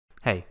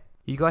Hey,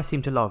 you guys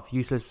seem to love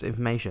useless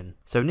information,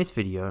 so in this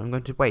video I'm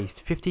going to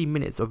waste 15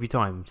 minutes of your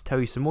time to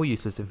tell you some more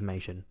useless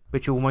information,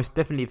 which you will most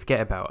definitely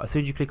forget about as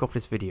soon as you click off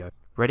this video.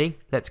 Ready?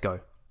 Let's go.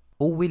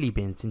 All wheelie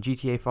bins in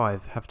GTA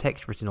 5 have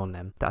text written on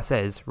them that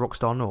says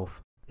Rockstar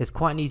North. There's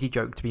quite an easy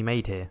joke to be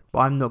made here,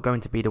 but I'm not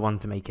going to be the one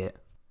to make it.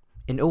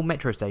 In all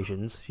metro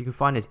stations, you can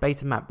find this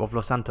beta map of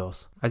Los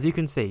Santos. As you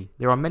can see,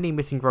 there are many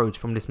missing roads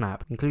from this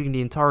map, including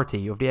the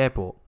entirety of the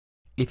airport.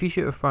 If you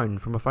shoot a phone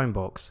from a phone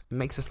box, it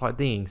makes a slight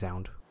dinging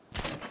sound.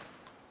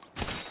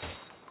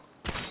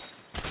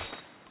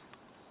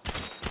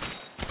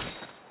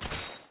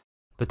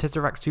 The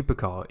Tesseract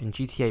supercar in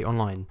GTA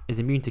Online is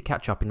immune to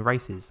catch-up in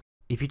races.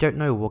 If you don't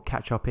know what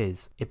catch-up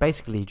is, it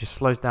basically just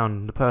slows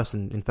down the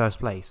person in first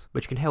place,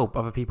 which can help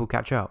other people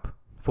catch up.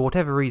 For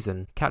whatever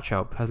reason,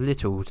 catch-up has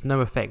little to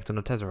no effect on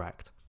the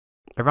Tesseract.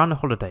 Around the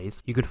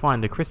holidays, you can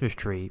find a Christmas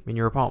tree in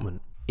your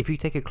apartment. If you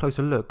take a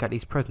closer look at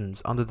these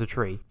presents under the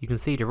tree, you can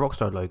see the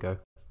Rockstar logo.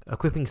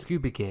 Equipping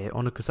scuba gear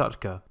on a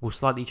Kosatka will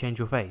slightly change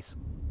your face.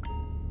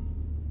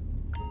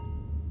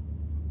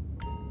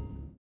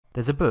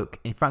 There's a book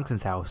in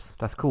Franklin's house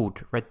that's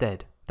called Red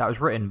Dead that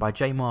was written by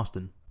Jay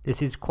Marston. This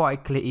is quite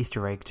a clear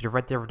Easter egg to the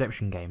Red Dead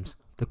Redemption games.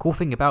 The cool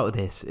thing about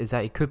this is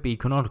that it could be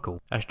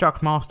canonical, as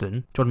Jack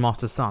Marston, John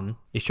Marston's son,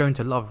 is shown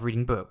to love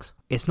reading books.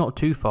 It's not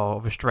too far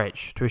of a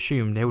stretch to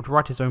assume they would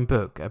write his own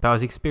book about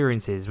his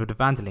experiences with the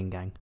Van der Linde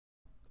gang.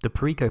 The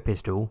Perico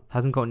pistol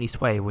hasn't got any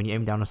sway when you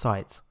aim down the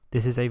sights.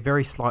 This is a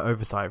very slight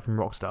oversight from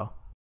Rockstar.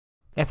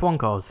 F1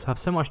 cars have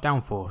so much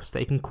downforce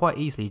that you can quite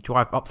easily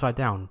drive upside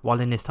down while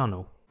in this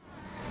tunnel.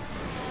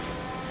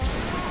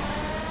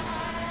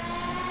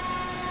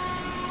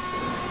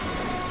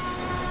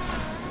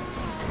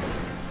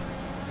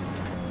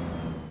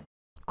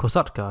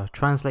 Kosatka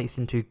translates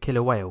into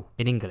killer whale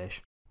in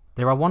English.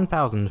 There are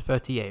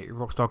 1038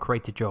 Rockstar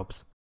created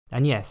jobs,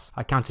 and yes,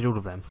 I counted all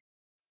of them.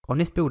 On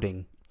this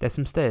building, there's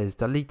some stairs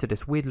that lead to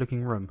this weird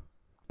looking room.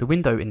 The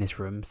window in this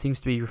room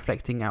seems to be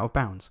reflecting out of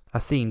bounds,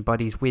 as seen by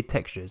these weird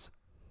textures.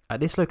 At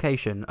this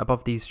location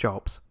above these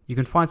shops, you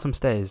can find some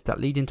stairs that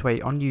lead into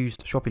an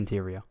unused shop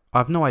interior. I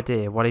have no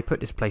idea why they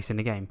put this place in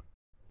the game.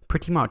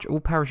 Pretty much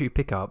all parachute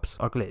pickups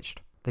are glitched.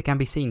 They can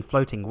be seen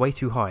floating way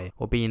too high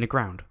or be in the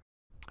ground.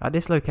 At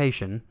this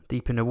location,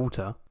 deep in the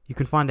water, you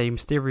can find a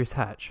mysterious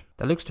hatch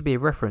that looks to be a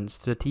reference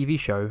to the TV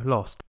show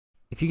Lost.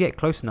 If you get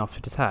close enough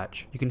to this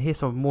hatch, you can hear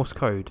some Morse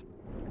code.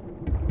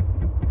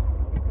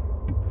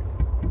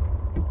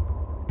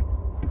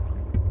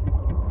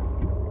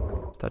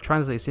 That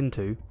translates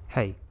into,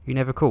 "Hey, you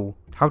never call.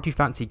 How do you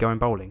fancy going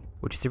bowling?"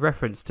 which is a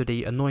reference to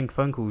the annoying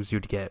phone calls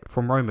you'd get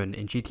from Roman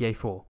in GTA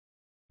 4.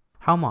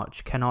 How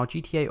much can our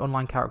GTA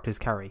Online characters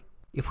carry?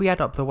 If we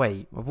add up the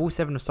weight of all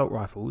 7 assault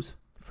rifles,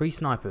 3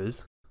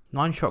 snipers,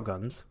 9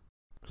 shotguns,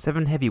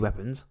 7 heavy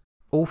weapons,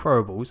 all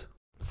throwables,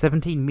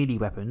 17 melee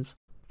weapons,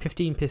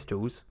 15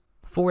 pistols,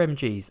 4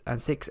 MGs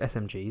and 6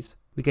 SMGs,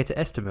 we get an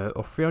estimate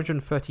of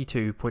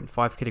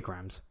 332.5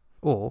 kilograms,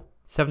 or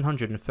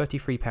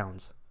 733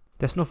 pounds.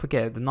 Let's not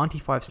forget the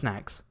 95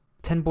 snacks,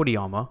 10 body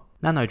armor,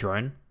 nano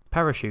drone,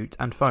 parachute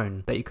and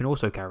phone that you can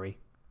also carry,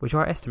 which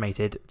are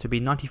estimated to be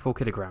 94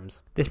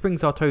 kilograms. This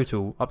brings our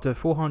total up to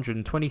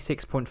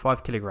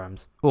 426.5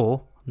 kilograms,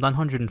 or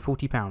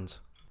 940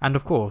 pounds. And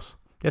of course,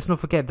 let's not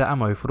forget the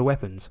ammo for the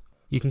weapons.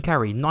 You can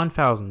carry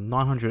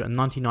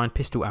 9,999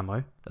 pistol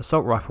ammo,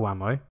 assault rifle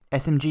ammo,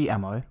 SMG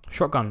ammo,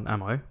 shotgun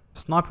ammo,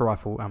 sniper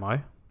rifle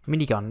ammo,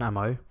 minigun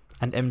ammo,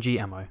 and MG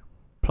ammo.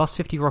 Plus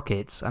 50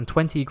 rockets and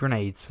 20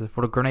 grenades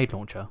for the grenade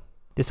launcher.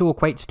 This all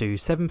equates to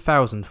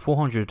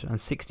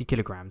 7,460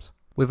 kilograms,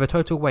 with a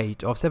total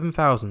weight of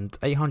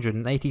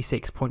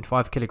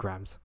 7,886.5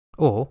 kilograms,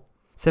 or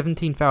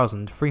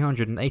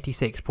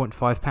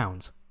 17,386.5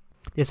 pounds.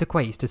 This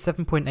equates to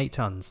 7.8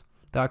 tons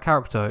that a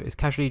character is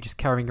casually just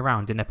carrying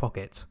around in their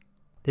pockets.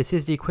 This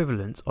is the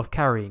equivalent of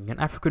carrying an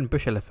African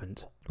bush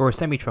elephant or a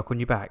semi-truck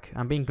on your back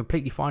and being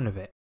completely fine with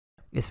it.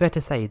 It's fair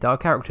to say that our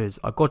characters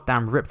are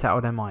goddamn ripped out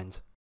of their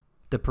minds.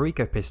 The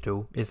Perico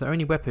pistol is the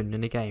only weapon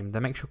in the game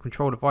that makes your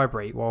controller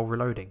vibrate while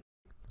reloading.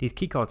 These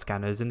keycard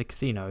scanners in the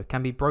casino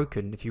can be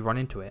broken if you run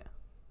into it.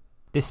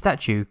 This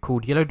statue,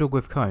 called Yellow Dog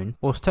with Cone,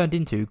 was turned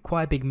into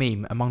quite a big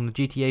meme among the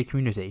GTA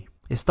community.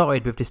 It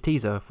started with this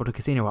teaser for the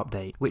casino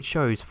update, which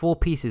shows 4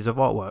 pieces of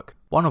artwork,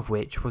 one of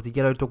which was the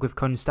Yellow Dog with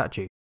Cone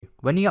statue.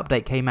 When the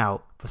update came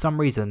out, for some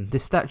reason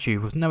this statue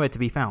was nowhere to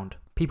be found.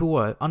 People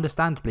were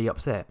understandably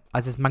upset,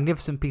 as this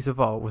magnificent piece of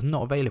art was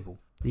not available.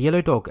 The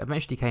Yellow Dog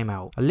eventually came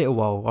out a little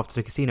while after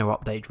the casino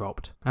update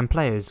dropped, and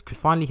players could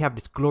finally have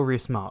this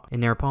glorious mutt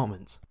in their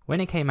apartments.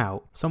 When it came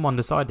out, someone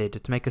decided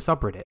to make a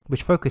subreddit,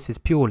 which focuses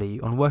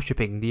purely on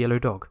worshipping the Yellow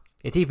Dog.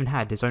 It even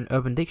had its own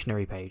Urban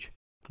Dictionary page.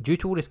 Due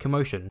to all this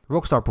commotion,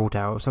 Rockstar brought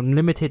out some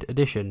limited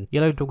edition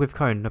Yellow Dog with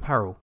Cone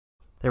apparel.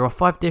 There are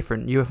 5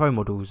 different UFO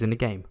models in the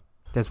game.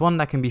 There's one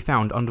that can be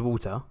found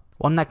underwater,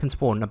 one that can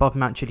spawn above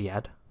Mount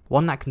Chiliad,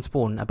 one that can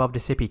spawn above the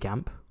Sippy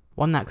camp,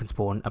 one that can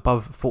spawn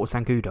above Fort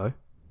Sangudo,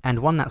 and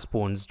one that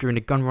spawns during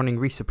the gun running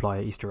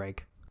resupply Easter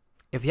egg.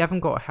 If you haven't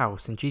got a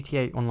house in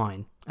GTA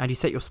Online, and you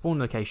set your spawn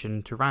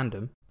location to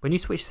random, When you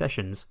switch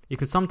sessions, you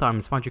can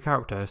sometimes find your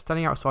character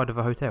standing outside of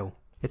a hotel.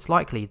 It's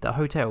likely that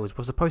hotels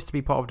were supposed to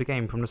be part of the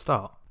game from the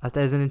start, as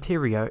there's an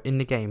interior in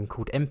the game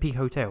called MP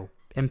Hotel,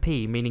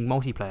 MP meaning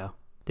multiplayer.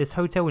 This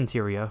hotel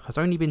interior has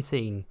only been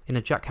seen in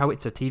a Jack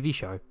Howitzer TV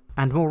show,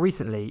 and more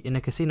recently in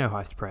a casino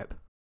heist prep.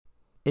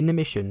 In the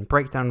mission,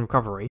 Breakdown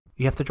Recovery,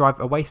 you have to drive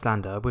a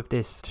Wastelander with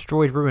this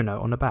destroyed Ruiner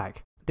on the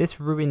back. This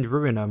ruined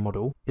Ruiner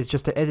model is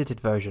just an edited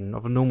version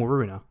of a normal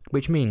Ruiner,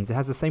 which means it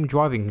has the same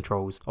driving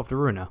controls of the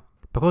Ruiner.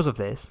 Because of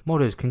this,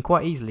 modders can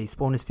quite easily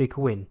spawn this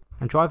vehicle in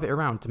and drive it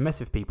around to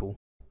mess with people.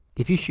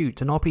 If you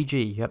shoot an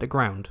RPG at the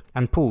ground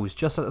and pause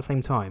just at the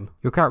same time,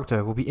 your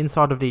character will be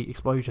inside of the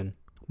explosion.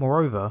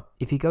 Moreover,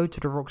 if you go to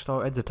the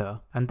Rockstar editor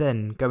and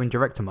then go in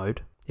director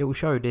mode, it will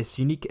show this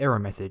unique error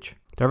message.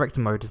 Director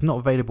mode is not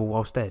available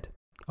whilst dead.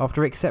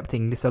 After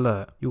accepting this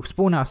alert, you'll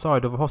spawn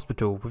outside of a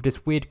hospital with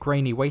this weird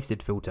grainy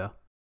wasted filter.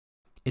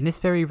 In this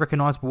very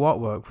recognisable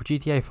artwork for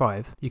GTA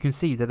 5, you can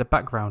see that the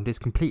background is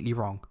completely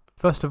wrong.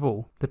 First of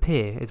all, the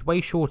pier is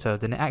way shorter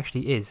than it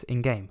actually is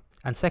in-game.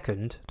 And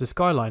second, the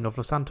skyline of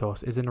Los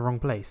Santos is in the wrong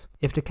place.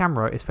 If the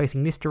camera is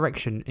facing this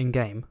direction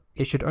in-game,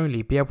 it should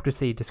only be able to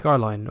see the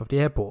skyline of the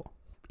airport.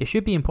 It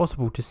should be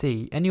impossible to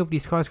see any of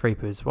these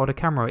skyscrapers while the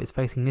camera is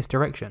facing this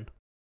direction.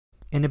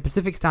 In the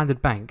Pacific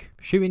Standard Bank,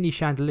 shooting these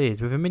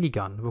chandeliers with a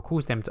minigun will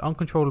cause them to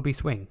uncontrollably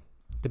swing.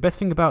 The best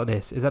thing about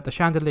this is that the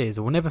chandeliers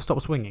will never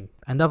stop swinging,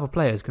 and other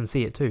players can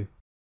see it too.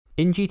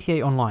 In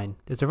GTA Online,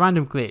 there's a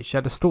random glitch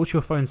that distorts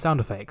your phone's sound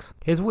effects.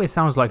 Here's what it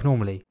sounds like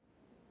normally.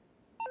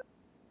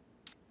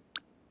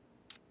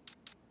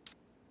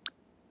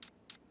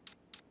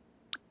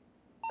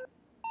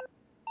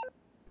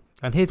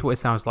 And here's what it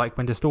sounds like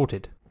when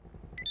distorted.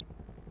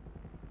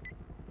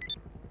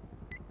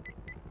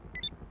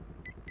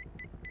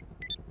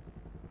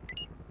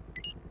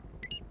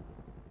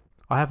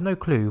 I have no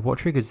clue what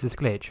triggers this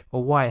glitch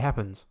or why it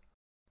happens.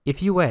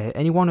 If you wear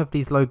any one of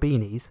these low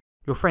beanies,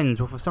 your friends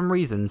will for some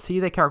reason see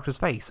their character's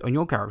face on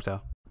your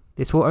character.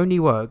 This will only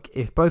work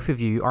if both of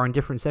you are in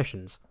different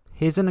sessions.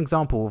 Here's an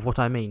example of what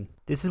I mean.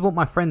 This is what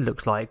my friend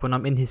looks like when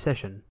I'm in his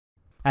session.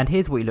 And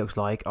here's what he looks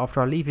like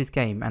after I leave his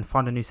game and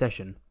find a new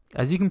session.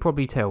 As you can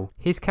probably tell,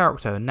 his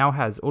character now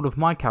has all of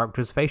my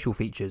character's facial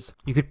features.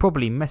 You could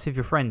probably mess with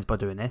your friends by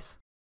doing this.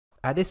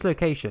 At this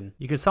location,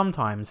 you can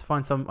sometimes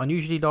find some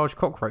unusually large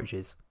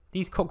cockroaches.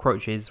 These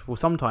cockroaches will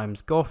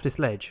sometimes go off this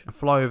ledge and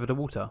fly over the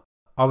water.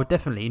 I would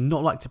definitely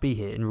not like to be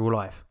here in real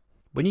life.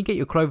 When you get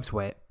your clothes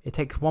wet, it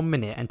takes 1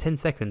 minute and 10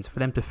 seconds for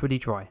them to fully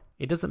dry.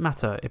 It doesn't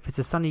matter if it's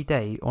a sunny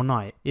day or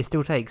night, it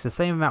still takes the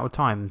same amount of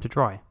time to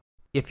dry.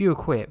 If you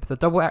equip the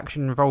double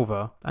action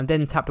revolver and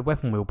then tap the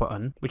weapon wheel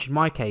button, which in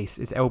my case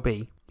is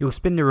LB, you'll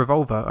spin the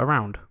revolver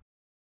around.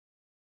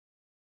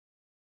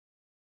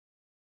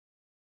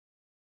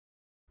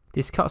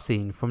 This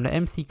cutscene from the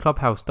MC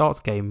Clubhouse darts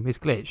game is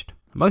glitched.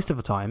 Most of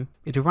the time,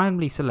 it will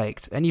randomly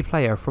select any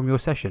player from your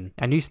session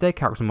and use their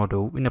character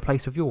model in the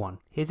place of your one.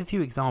 Here's a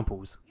few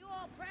examples. You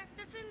all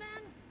practicing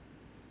then?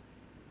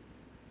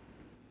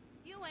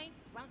 You ain't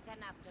drunk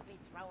enough to be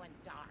throwing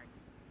darts.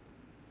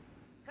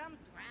 Come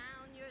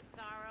drown your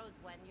sorrows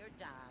when you're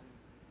done.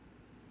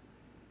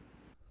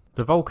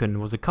 The Vulcan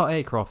was a cut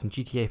aircraft in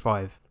GTA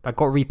 5 that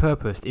got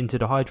repurposed into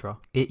the Hydra.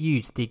 It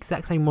used the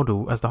exact same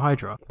model as the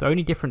Hydra, the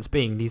only difference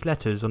being these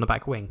letters on the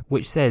back wing,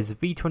 which says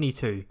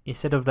V22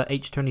 instead of the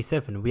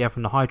H27 we have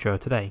from the Hydra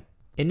today.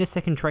 In the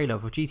second trailer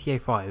for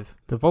GTA 5,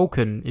 the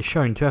Vulcan is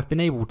shown to have been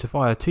able to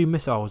fire 2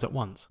 missiles at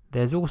once.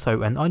 There's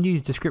also an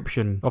unused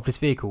description of this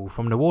vehicle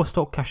from the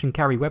Warstock Cash and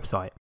Carry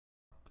website.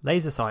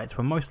 Laser sights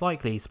were most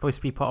likely supposed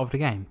to be part of the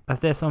game, as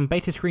there are some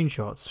beta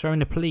screenshots showing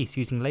the police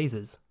using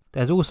lasers.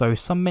 There's also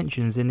some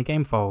mentions in the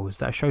game files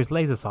that shows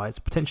laser sights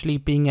potentially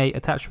being an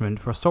attachment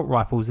for assault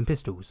rifles and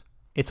pistols.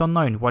 It's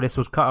unknown why this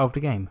was cut out of the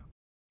game.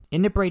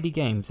 In the Brady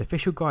Games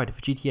official guide for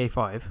GTA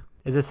 5,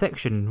 there's a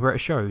section where it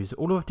shows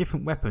all of the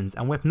different weapons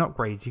and weapon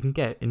upgrades you can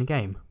get in the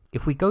game.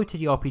 If we go to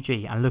the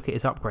RPG and look at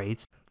its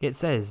upgrades, it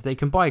says that you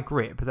can buy a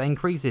grip that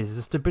increases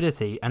the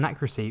stability and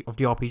accuracy of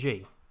the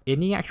RPG. In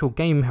the actual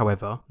game,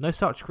 however, no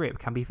such grip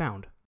can be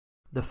found.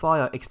 The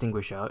fire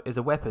extinguisher is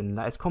a weapon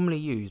that is commonly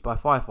used by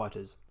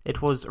firefighters.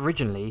 It was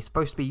originally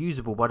supposed to be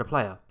usable by the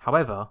player,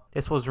 however,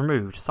 this was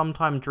removed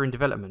sometime during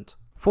development.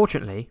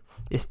 Fortunately,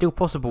 it's still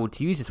possible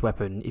to use this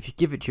weapon if you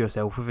give it to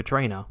yourself with a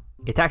trainer.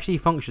 It actually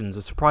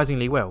functions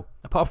surprisingly well,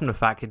 apart from the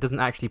fact it doesn't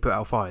actually put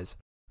out fires.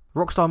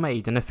 Rockstar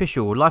made an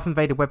official Life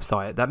Invader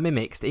website that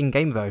mimics the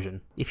in-game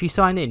version. If you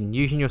sign in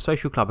using your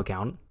social club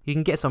account, you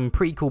can get some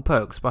pretty cool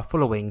perks by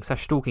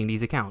following/stalking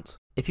these accounts.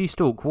 If you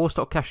stalk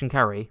Warstock Cash and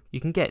Carry,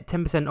 you can get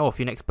 10% off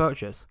your next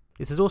purchase.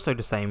 This is also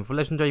the same for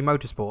Legendary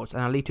Motorsports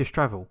and Elitist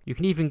Travel. You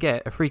can even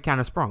get a free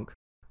can of Sprunk.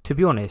 To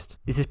be honest,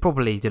 this is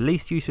probably the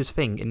least useless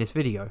thing in this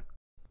video.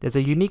 There's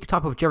a unique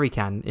type of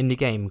jerrycan in the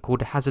game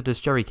called a hazardous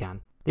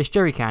jerrycan. This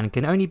jerrycan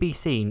can only be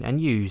seen and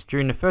used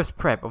during the first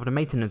prep of the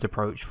maintenance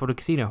approach for the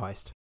casino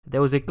heist.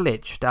 There was a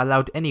glitch that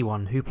allowed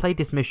anyone who played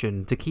this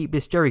mission to keep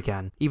this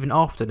jerrycan even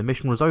after the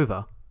mission was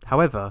over.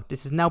 However,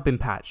 this has now been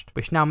patched,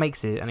 which now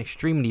makes it an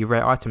extremely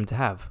rare item to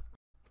have.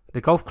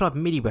 The golf club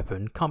melee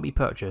weapon can't be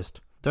purchased.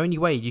 The only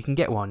way you can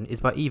get one is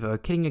by either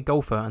killing a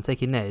golfer and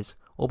taking theirs,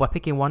 or by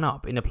picking one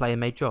up in a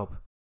player-made job.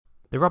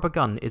 The rubber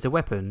gun is a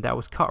weapon that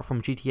was cut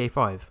from GTA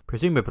 5,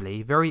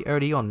 presumably very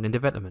early on in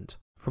development.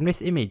 From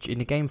this image in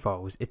the game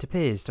files, it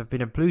appears to have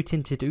been a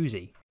blue-tinted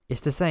Uzi.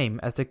 It's the same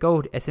as the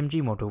gold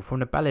SMG model from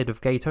the Ballad of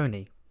Gay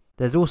Tony.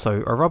 There's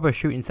also a rubber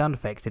shooting sound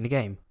effect in the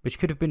game, which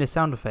could have been a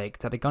sound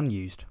effect that the gun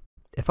used.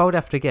 If I would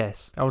have to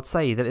guess, I would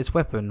say that this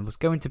weapon was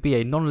going to be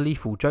a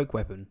non-lethal joke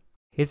weapon.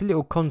 Here's a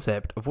little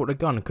concept of what the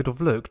gun could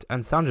have looked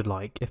and sounded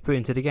like if put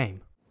into the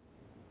game.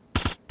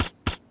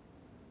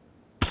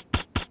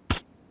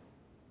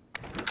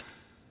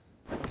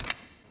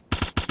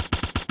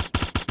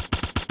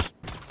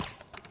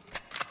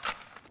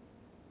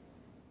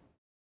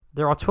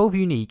 There are 12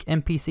 unique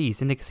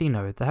NPCs in the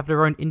casino that have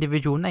their own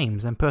individual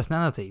names and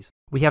personalities.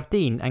 We have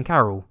Dean and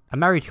Carol, a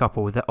married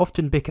couple that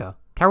often bicker.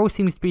 Carol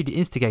seems to be the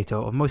instigator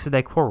of most of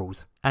their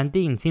quarrels, and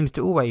Dean seems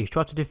to always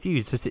try to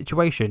defuse the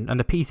situation and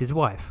appease his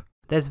wife.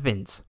 There's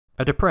Vince,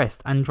 a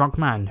depressed and drunk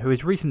man who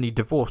is recently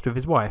divorced with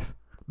his wife.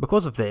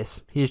 Because of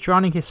this, he is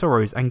drowning his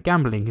sorrows and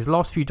gambling his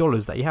last few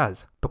dollars that he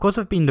has. Because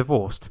of being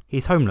divorced,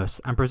 he's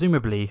homeless and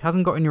presumably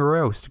hasn't got anywhere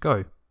else to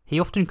go. He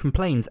often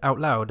complains out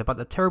loud about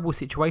the terrible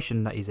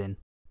situation that he's in.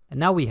 And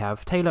now we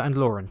have Taylor and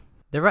Lauren.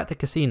 They're at the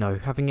casino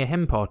having a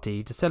hen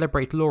party to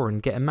celebrate Lauren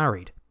getting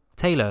married.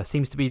 Taylor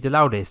seems to be the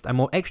loudest and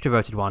more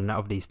extroverted one out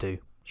of these two.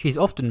 She's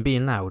often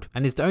being loud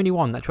and is the only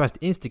one that tries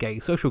to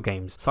instigate social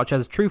games such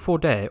as Truth or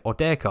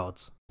Dare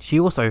cards. She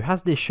also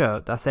has this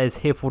shirt that says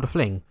 "Here for the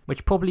fling,"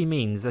 which probably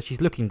means that she's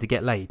looking to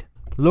get laid.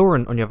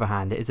 Lauren, on the other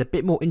hand, is a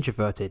bit more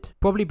introverted,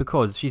 probably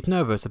because she's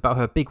nervous about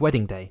her big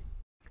wedding day.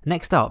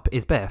 Next up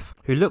is Beth,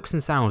 who looks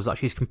and sounds like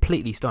she's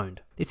completely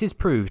stoned. This is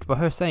proved by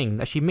her saying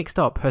that she mixed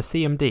up her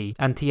CMD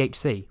and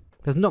THC.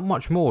 There's not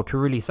much more to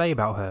really say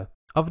about her,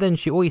 other than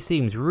she always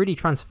seems really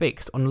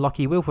transfixed on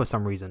Lucky Will for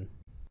some reason.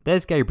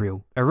 There's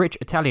Gabriel, a rich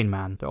Italian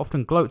man that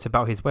often gloats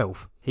about his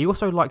wealth. He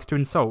also likes to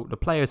insult the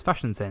player's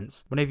fashion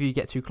sense whenever you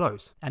get too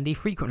close, and he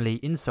frequently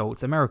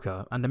insults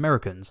America and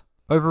Americans.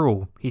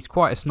 Overall, he's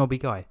quite a snobby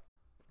guy.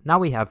 Now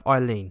we have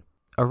Eileen,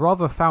 a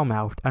rather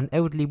foul-mouthed and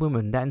elderly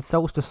woman that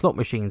insults the slot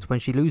machines when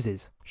she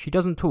loses. She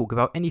doesn't talk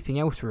about anything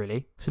else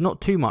really, so not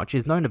too much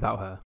is known about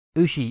her.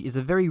 Ushi is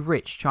a very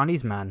rich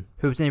Chinese man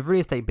who is in a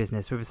real estate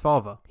business with his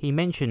father. He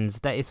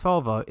mentions that his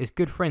father is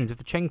good friends with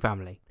the Cheng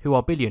family, who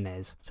are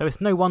billionaires, so it's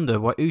no wonder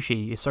why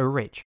Ushi is so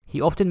rich. He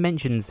often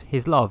mentions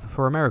his love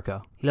for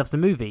America. He loves the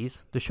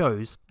movies, the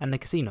shows, and the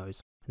casinos.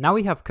 Now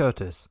we have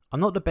Curtis. I'm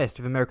not the best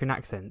with American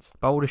accents,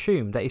 but I would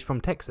assume that he's from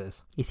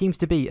Texas. He seems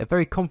to be a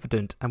very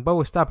confident and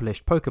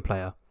well-established poker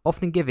player,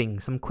 often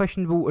giving some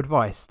questionable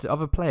advice to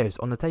other players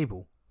on the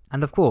table.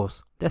 And of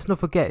course, let's not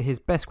forget his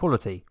best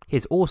quality,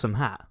 his awesome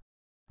hat.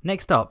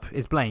 Next up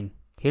is Blaine.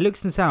 He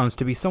looks and sounds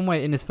to be somewhere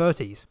in his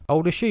 30s. I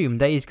would assume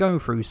that he's going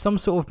through some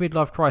sort of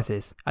midlife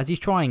crisis, as he's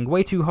trying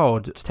way too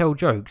hard to tell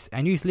jokes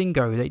and use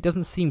lingo that he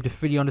doesn't seem to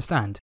fully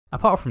understand.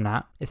 Apart from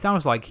that, it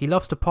sounds like he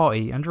loves to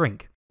party and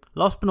drink.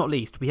 Last but not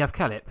least, we have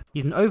Calip.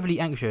 He's an overly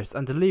anxious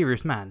and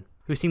delirious man,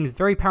 who seems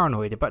very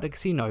paranoid about the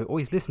casino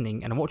always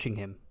listening and watching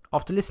him.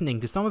 After listening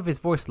to some of his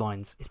voice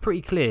lines, it's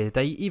pretty clear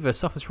that he either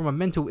suffers from a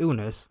mental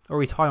illness or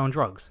he's high on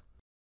drugs.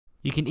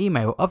 You can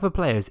email other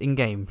players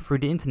in-game through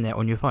the internet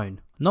on your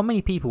phone. Not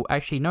many people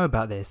actually know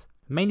about this,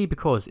 mainly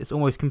because it's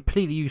almost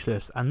completely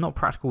useless and not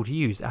practical to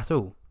use at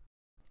all.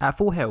 At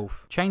full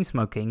health, chain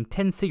smoking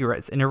 10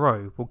 cigarettes in a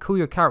row will kill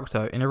your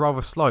character in a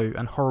rather slow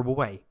and horrible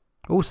way.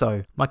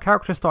 Also, my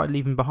character started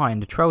leaving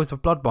behind trails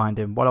of blood behind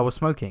him while I was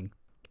smoking.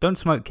 Don't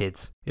smoke,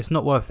 kids, it's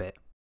not worth it.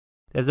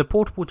 There's a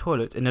portable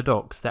toilet in the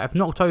docks that, if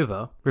knocked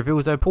over,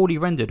 reveals a poorly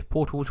rendered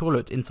portable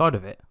toilet inside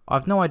of it. I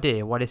have no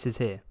idea why this is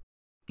here.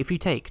 If you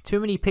take too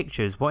many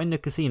pictures while in the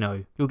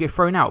casino, you'll get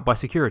thrown out by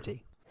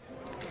security.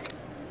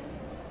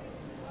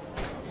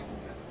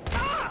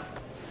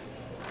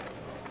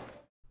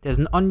 There's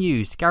an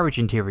unused garage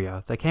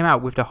interior that came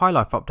out with the High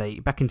Life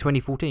update back in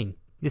 2014.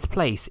 This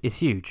place is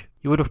huge.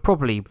 You would have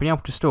probably been able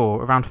to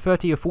store around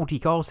 30 or 40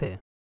 cars here.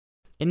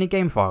 In the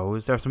game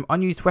files, there are some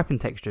unused weapon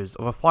textures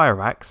of a fire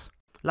axe,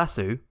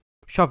 lasso,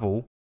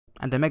 shovel,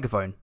 and a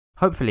megaphone.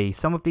 Hopefully,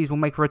 some of these will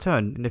make a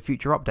return in a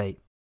future update.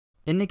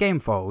 In the game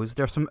files,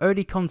 there are some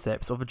early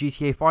concepts of a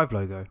GTA 5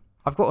 logo.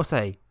 I've got to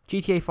say,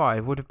 GTA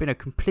 5 would have been a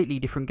completely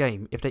different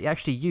game if they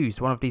actually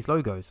used one of these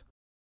logos.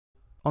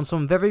 On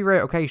some very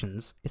rare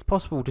occasions, it's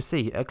possible to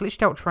see a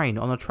glitched out train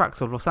on the tracks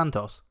of Los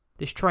Santos.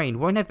 This train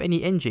won't have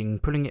any engine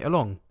pulling it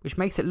along, which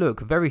makes it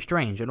look very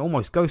strange and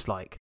almost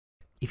ghost-like.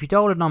 If you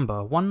dial the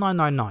number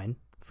 1999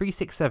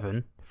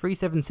 367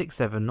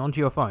 3767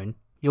 onto your phone,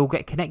 you'll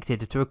get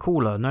connected to a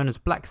caller known as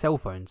Black Cell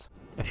Phones.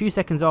 A few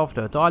seconds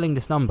after dialing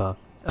this number,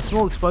 a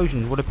small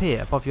explosion will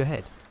appear above your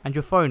head, and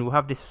your phone will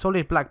have this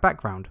solid black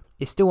background.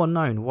 It's still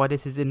unknown why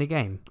this is in the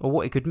game, or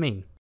what it could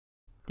mean.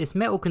 This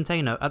metal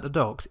container at the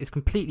docks is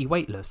completely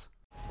weightless.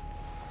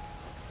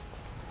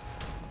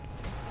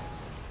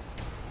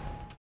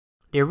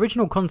 The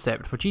original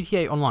concept for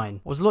GTA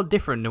Online was a lot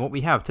different than what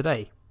we have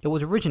today. It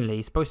was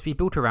originally supposed to be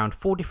built around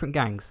 4 different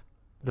gangs: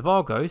 the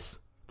Vargos,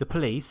 the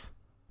Police,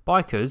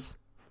 Bikers,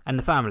 and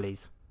the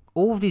families.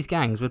 All of these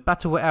gangs would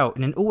battle it out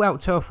in an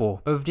all-out turf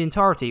war over the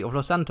entirety of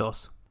Los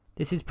Santos.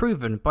 This is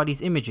proven by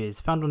these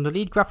images found on the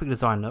lead graphic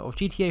designer of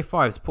GTA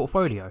 5's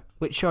portfolio,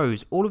 which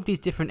shows all of these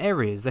different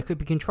areas that could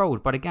be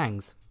controlled by the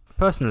gangs.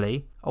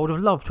 Personally, I would have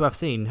loved to have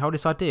seen how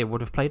this idea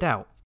would have played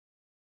out.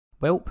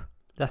 Welp,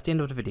 that's the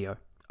end of the video.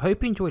 I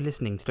hope you enjoyed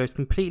listening to those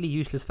completely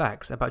useless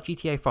facts about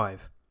GTA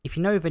 5. If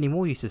you know of any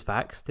more useless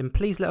facts, then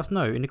please let us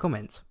know in the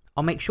comments.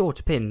 I'll make sure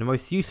to pin the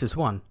most useless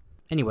one.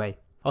 Anyway,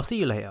 I'll see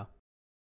you later.